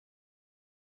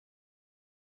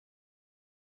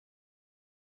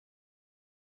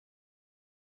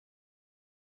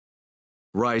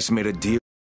Rice made a deal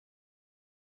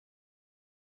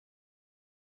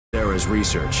with Sarah's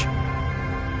research.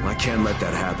 I can't let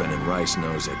that happen, and Rice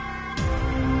knows it.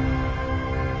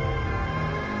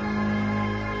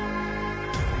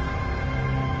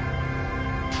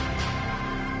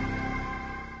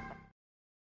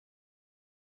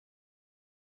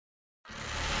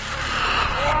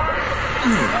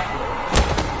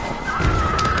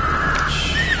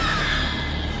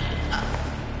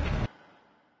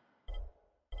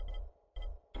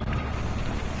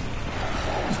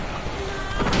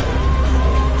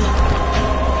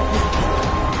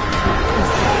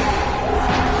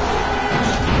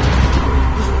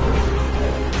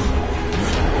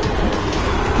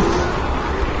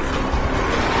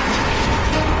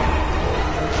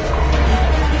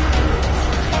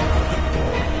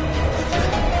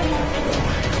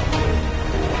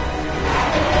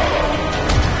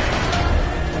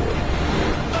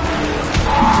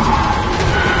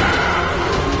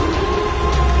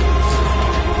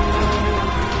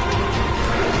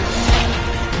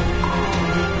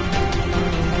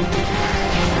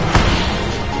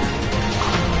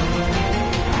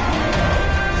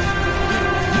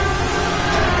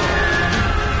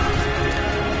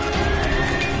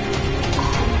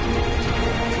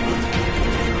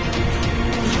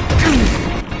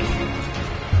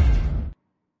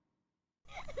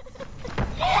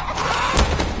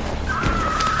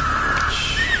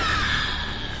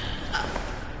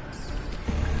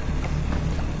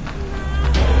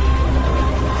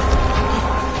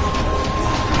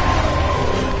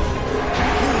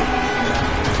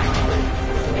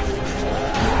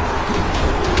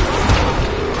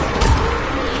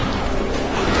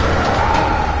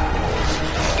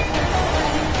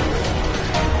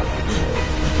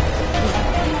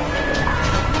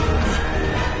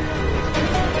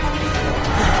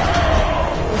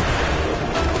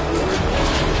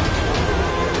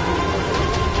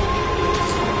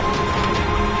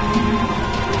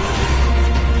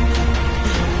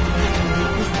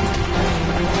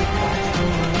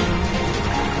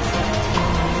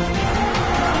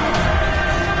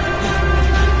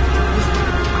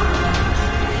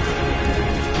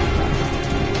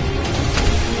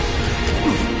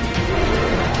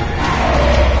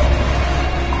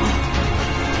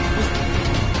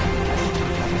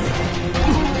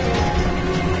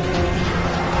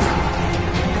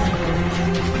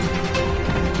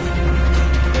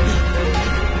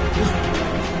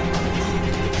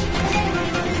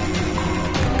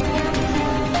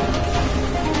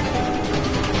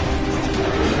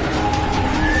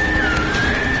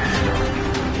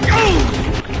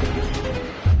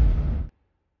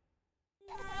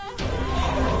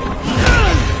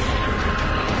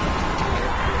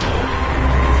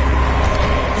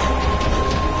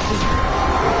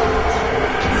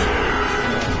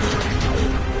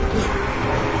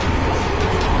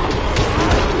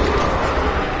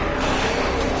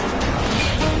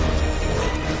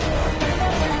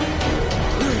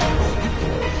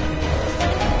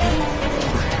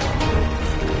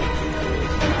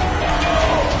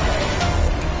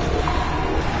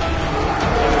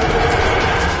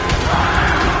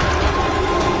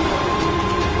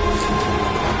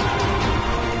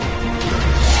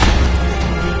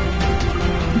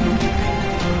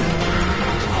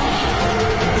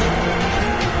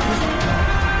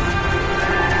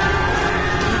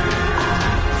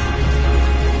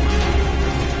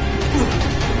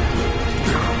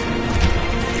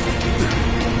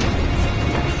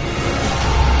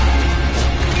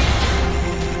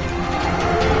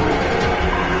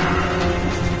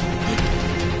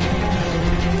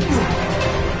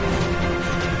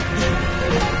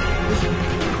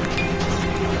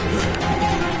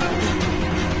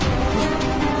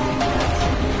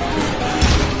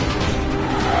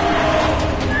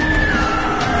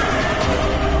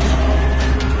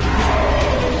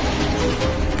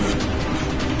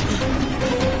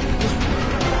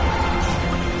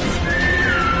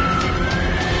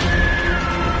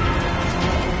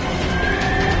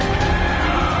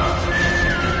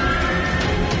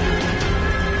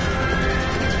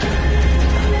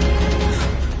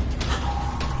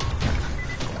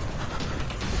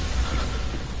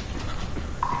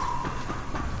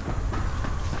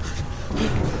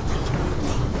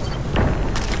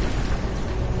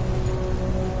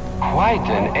 Quite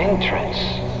an entrance.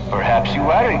 Perhaps you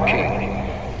are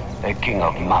a king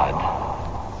of mud.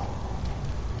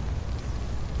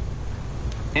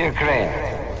 Dear Crane,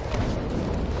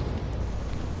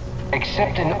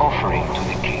 accept an offering to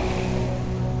the king.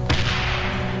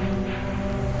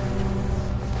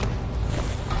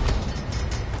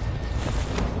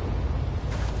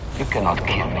 You cannot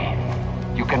kill me.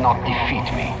 You cannot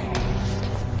defeat me.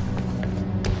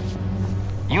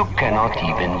 You cannot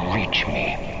even reach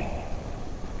me.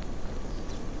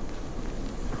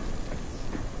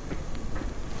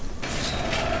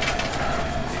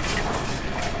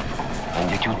 And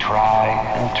yet you try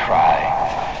and try.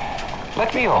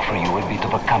 Let me offer you a bit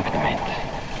of accompaniment.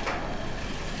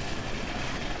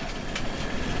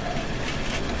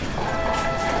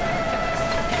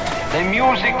 The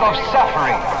music of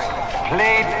suffering,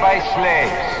 played by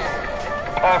slaves.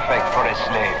 Perfect for a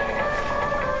slave.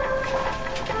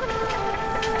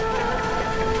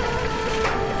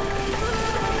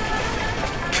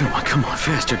 Come on,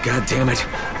 faster, goddammit.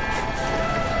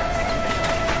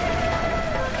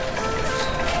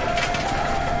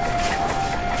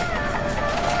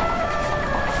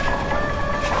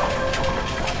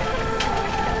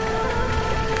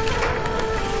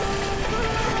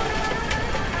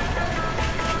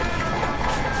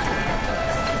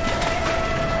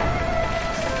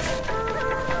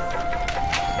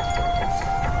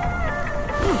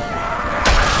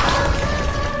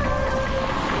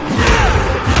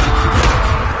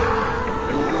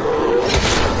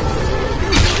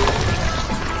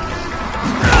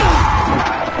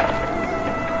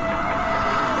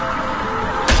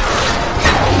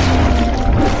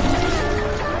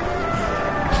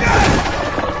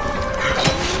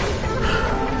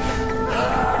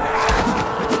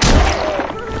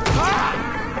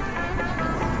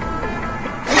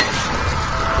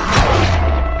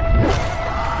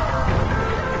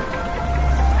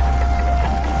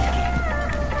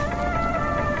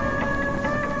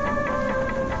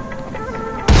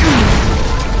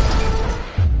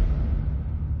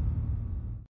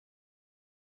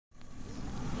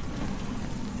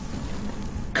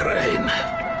 Crane,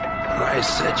 Rais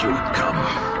said you would come.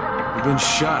 We've been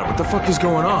shot. What the fuck is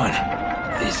going on?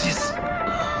 This is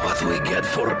what we get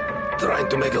for trying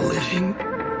to make a living.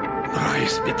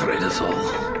 Rais betrayed us all.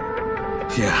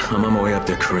 Yeah, I'm on my way up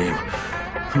there, Karim.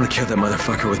 I'm gonna kill that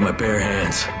motherfucker with my bare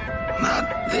hands.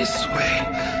 Not this way.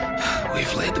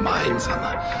 We've laid mines on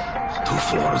the 2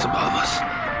 floors above us.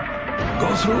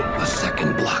 Go through the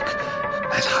second block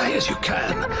as high as you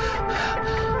can.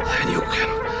 Then you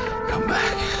can come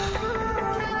back.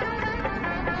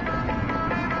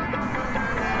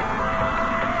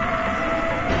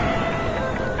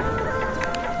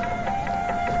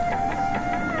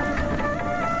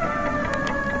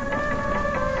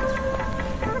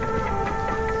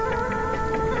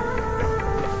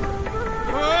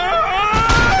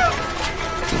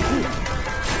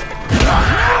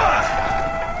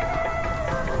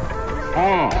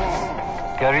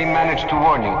 Karim managed to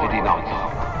warn you, did he not?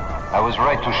 I was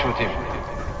right to shoot him.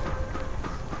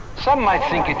 Some might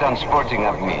think it unsporting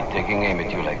of me, taking aim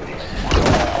at you like this.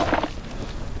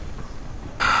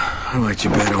 I liked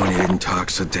you better when you didn't talk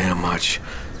so damn much.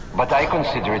 But I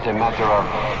consider it a matter of,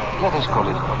 let us call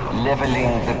it,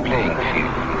 leveling the playing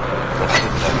field. That's a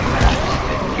very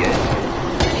nice, yes.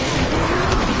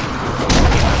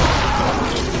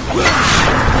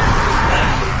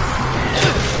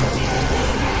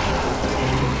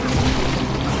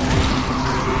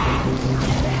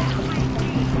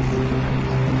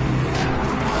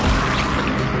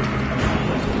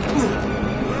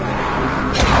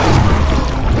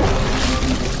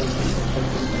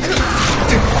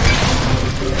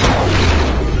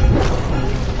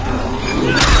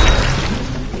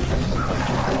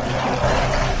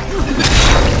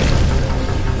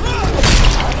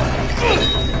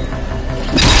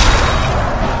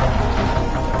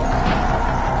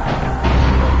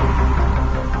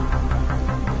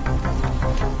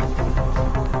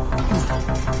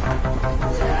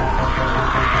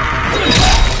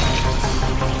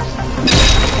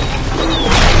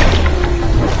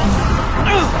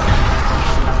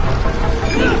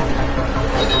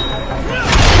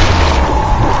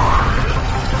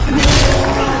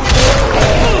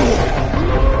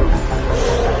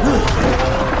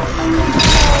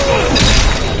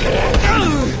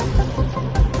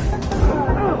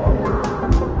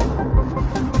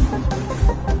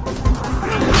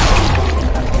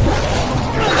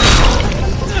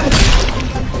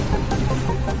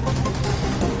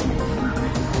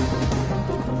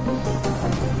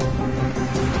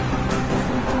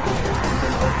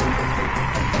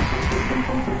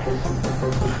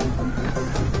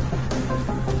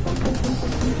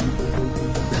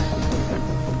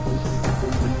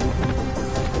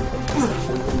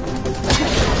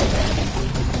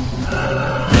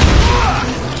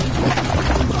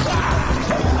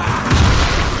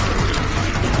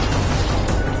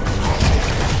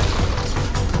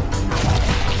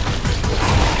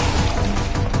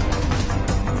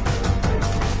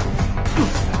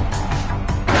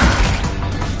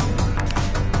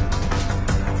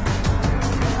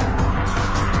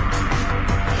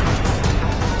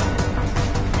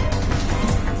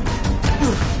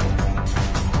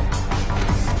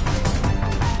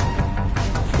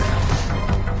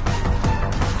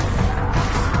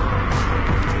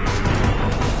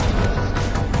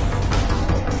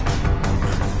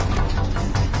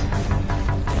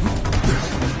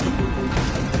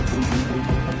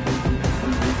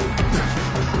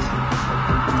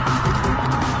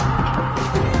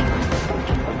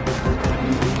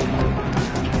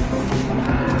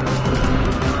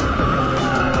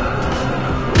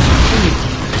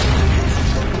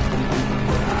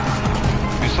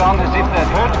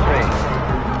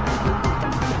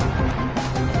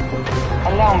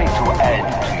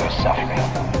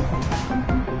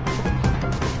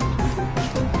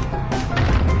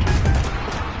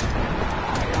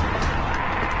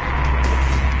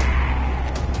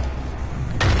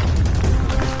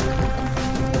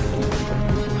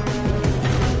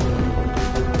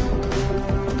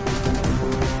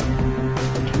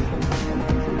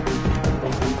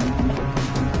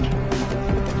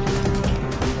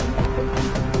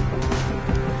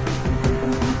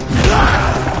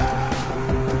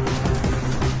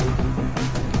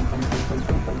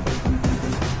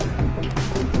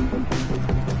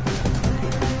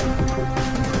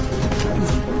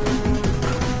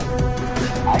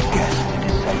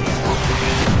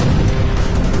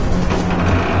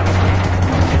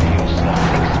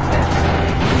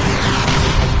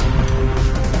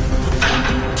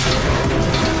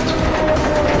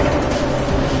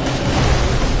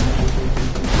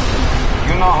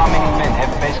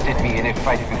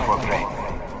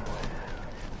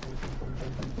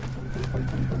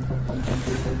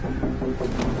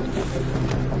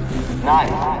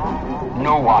 None.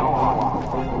 No one.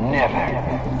 Never.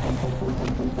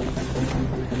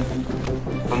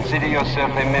 Consider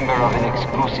yourself a member of an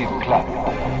exclusive club.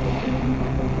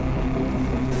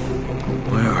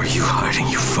 Where are you hiding,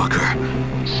 you fucker?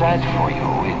 Sad for you,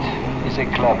 it is a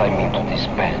club I mean to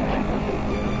disband.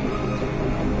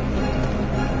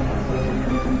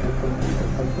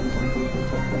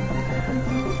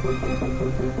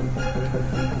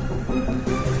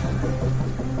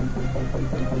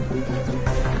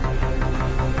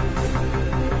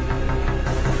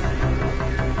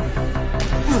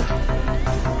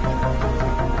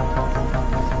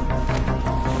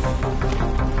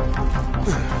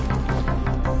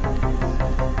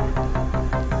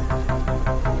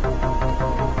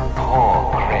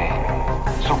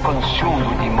 Consumed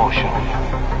with emotion,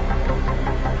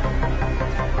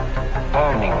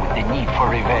 burning with the need for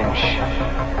revenge,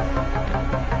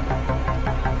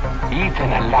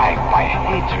 eaten alive by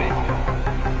hatred.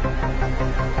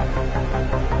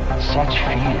 Such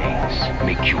feelings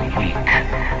make you weak.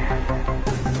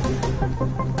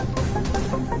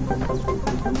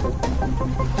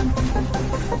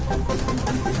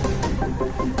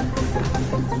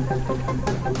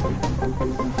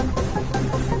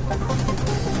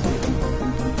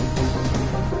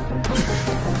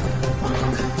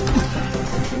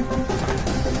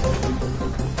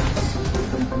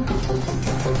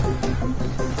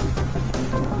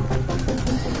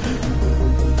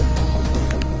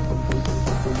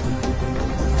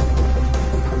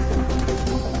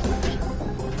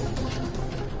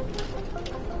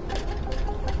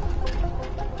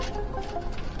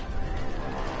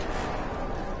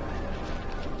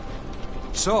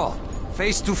 So,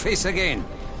 face to face again.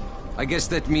 I guess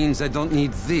that means I don't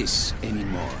need this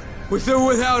anymore. With or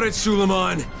without it,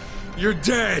 Suleiman, you're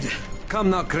dead. Come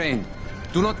now, Crane.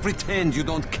 Do not pretend you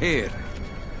don't care.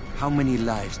 How many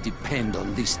lives depend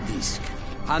on this disc?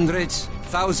 Hundreds?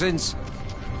 Thousands?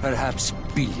 Perhaps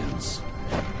billions.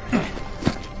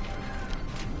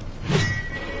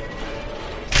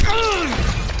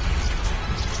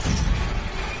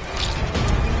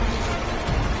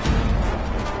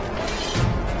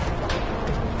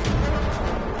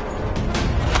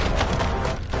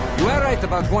 You are right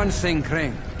about one thing,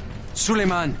 Crane.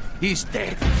 Suleiman is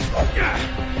dead.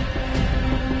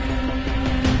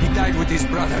 He died with his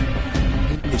brother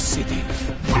in this city.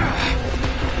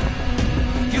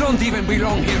 You don't even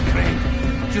belong here, Crane.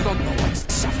 You don't know what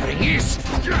suffering is.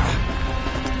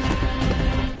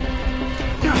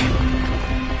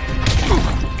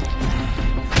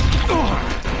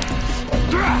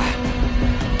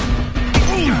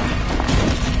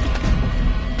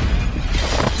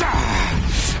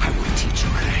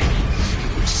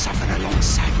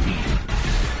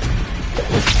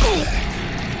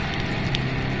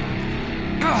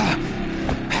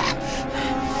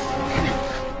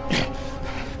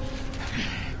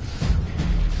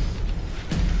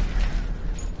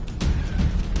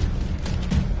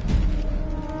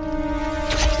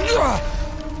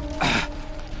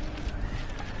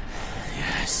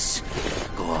 Yes,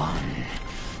 go on.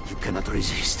 You cannot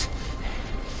resist.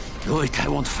 Do it, I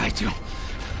won't fight you.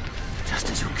 Just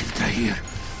as you killed Tahir.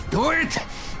 Do it!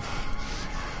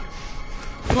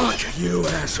 Fuck you,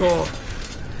 asshole.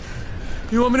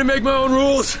 You want me to make my own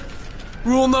rules?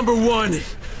 Rule number 1.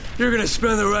 You're gonna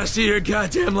spend the rest of your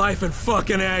goddamn life in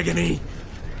fucking agony.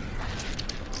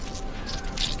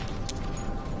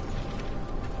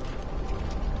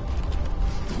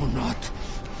 Do not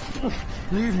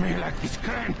leave me like this,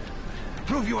 Crane.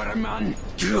 Prove you are a man.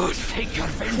 God. Take your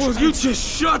vengeance. Well, you just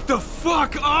shut the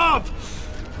fuck up!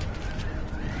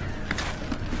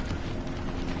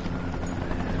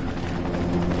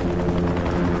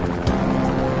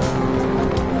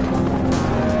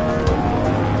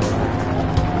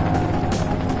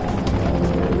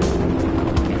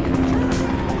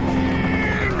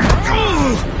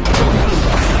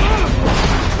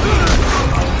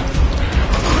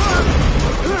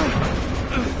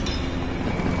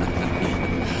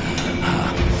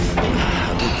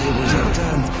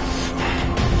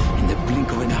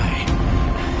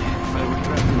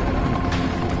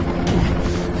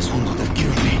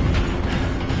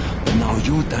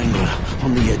 You dangle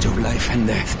on the edge of life and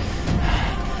death,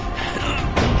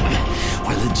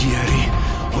 while the GRE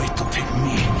wait to take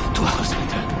me to a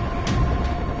hospital.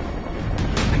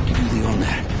 I give you the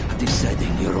honor of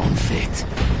deciding your own fate.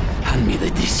 Hand me the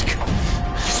disc,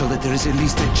 so that there is at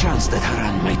least a chance that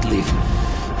Haran might live,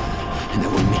 and I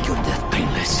will make your death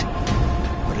painless.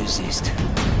 Resist.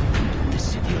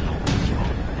 This city alone with you.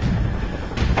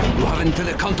 You have until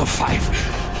the count of 5.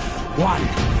 1,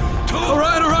 2... All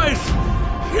right.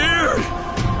 Here!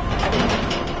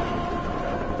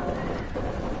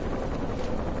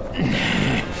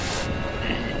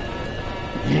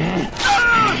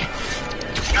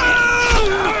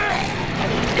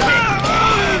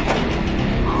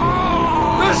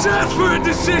 Just ask for a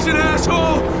decision,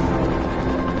 asshole!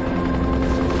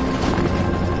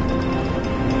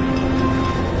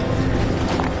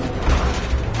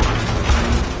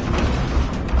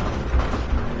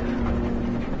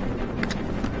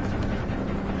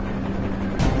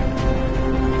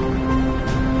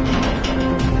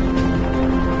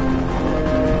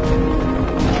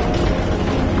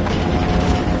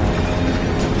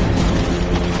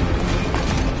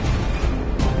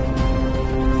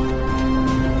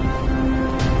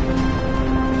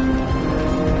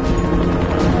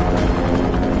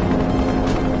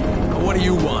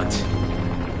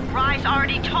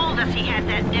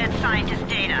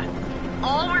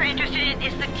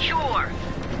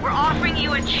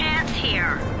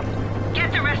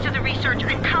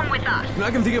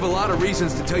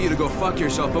 To tell you to go fuck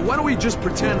yourself, but why don't we just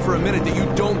pretend for a minute that you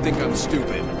don't think I'm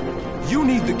stupid? You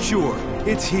need the cure.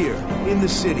 It's here, in the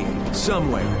city,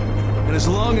 somewhere. And as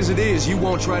long as it is, you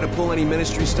won't try to pull any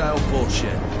ministry-style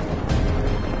bullshit.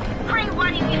 Crane, why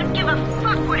do you even give a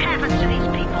fuck what happens to these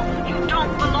people? You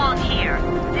don't belong here.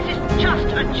 This is just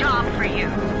a job for you.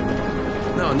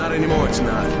 No, not anymore, it's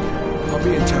not. I'll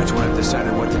be in touch when I've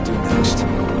decided what to do next.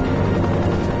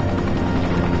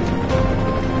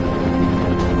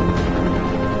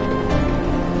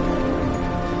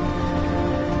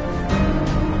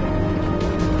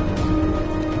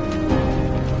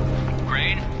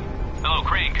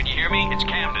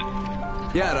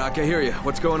 Yeah, Doc, I hear you.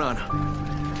 What's going on?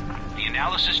 The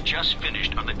analysis just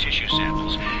finished on the tissue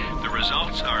samples. The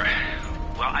results are...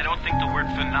 well, I don't think the word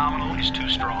phenomenal is too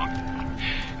strong.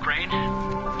 Crane,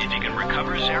 if you can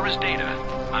recover Zara's data,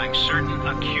 I'm certain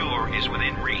a cure is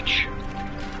within reach.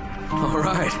 All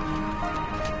right.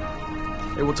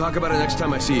 Hey, we'll talk about it next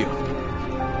time I see you.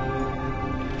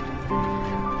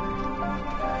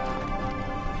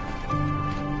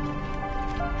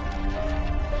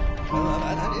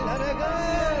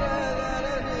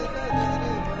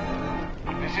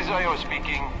 This is Io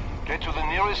speaking. Get to the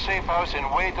nearest safe house and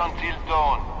wait until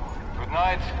dawn. Good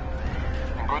night,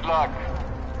 and good luck.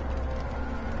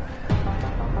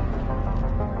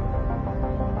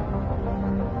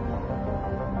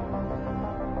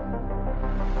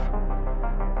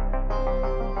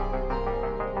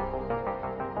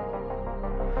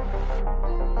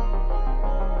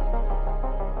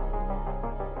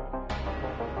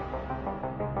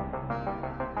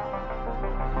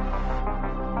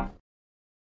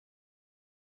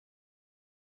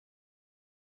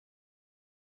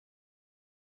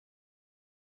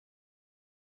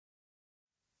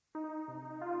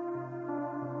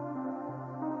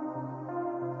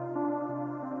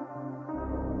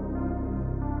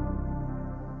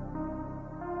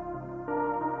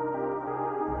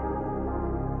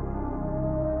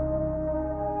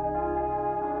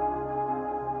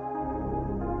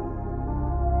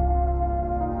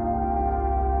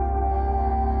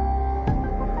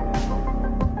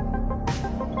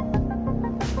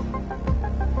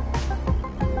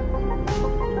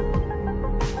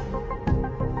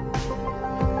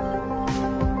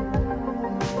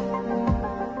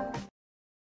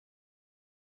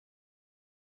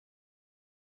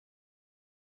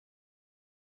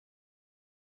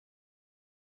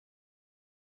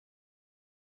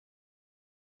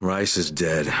 Rice is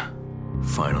dead.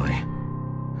 Finally.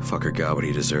 Fucker got what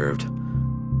he deserved.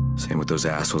 Same with those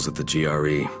assholes at the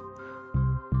GRE.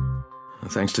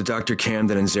 Thanks to Dr.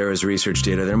 Camden and Zara's research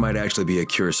data, there might actually be a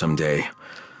cure someday.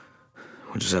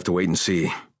 We'll just have to wait and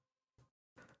see.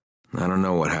 I don't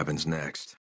know what happens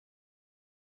next.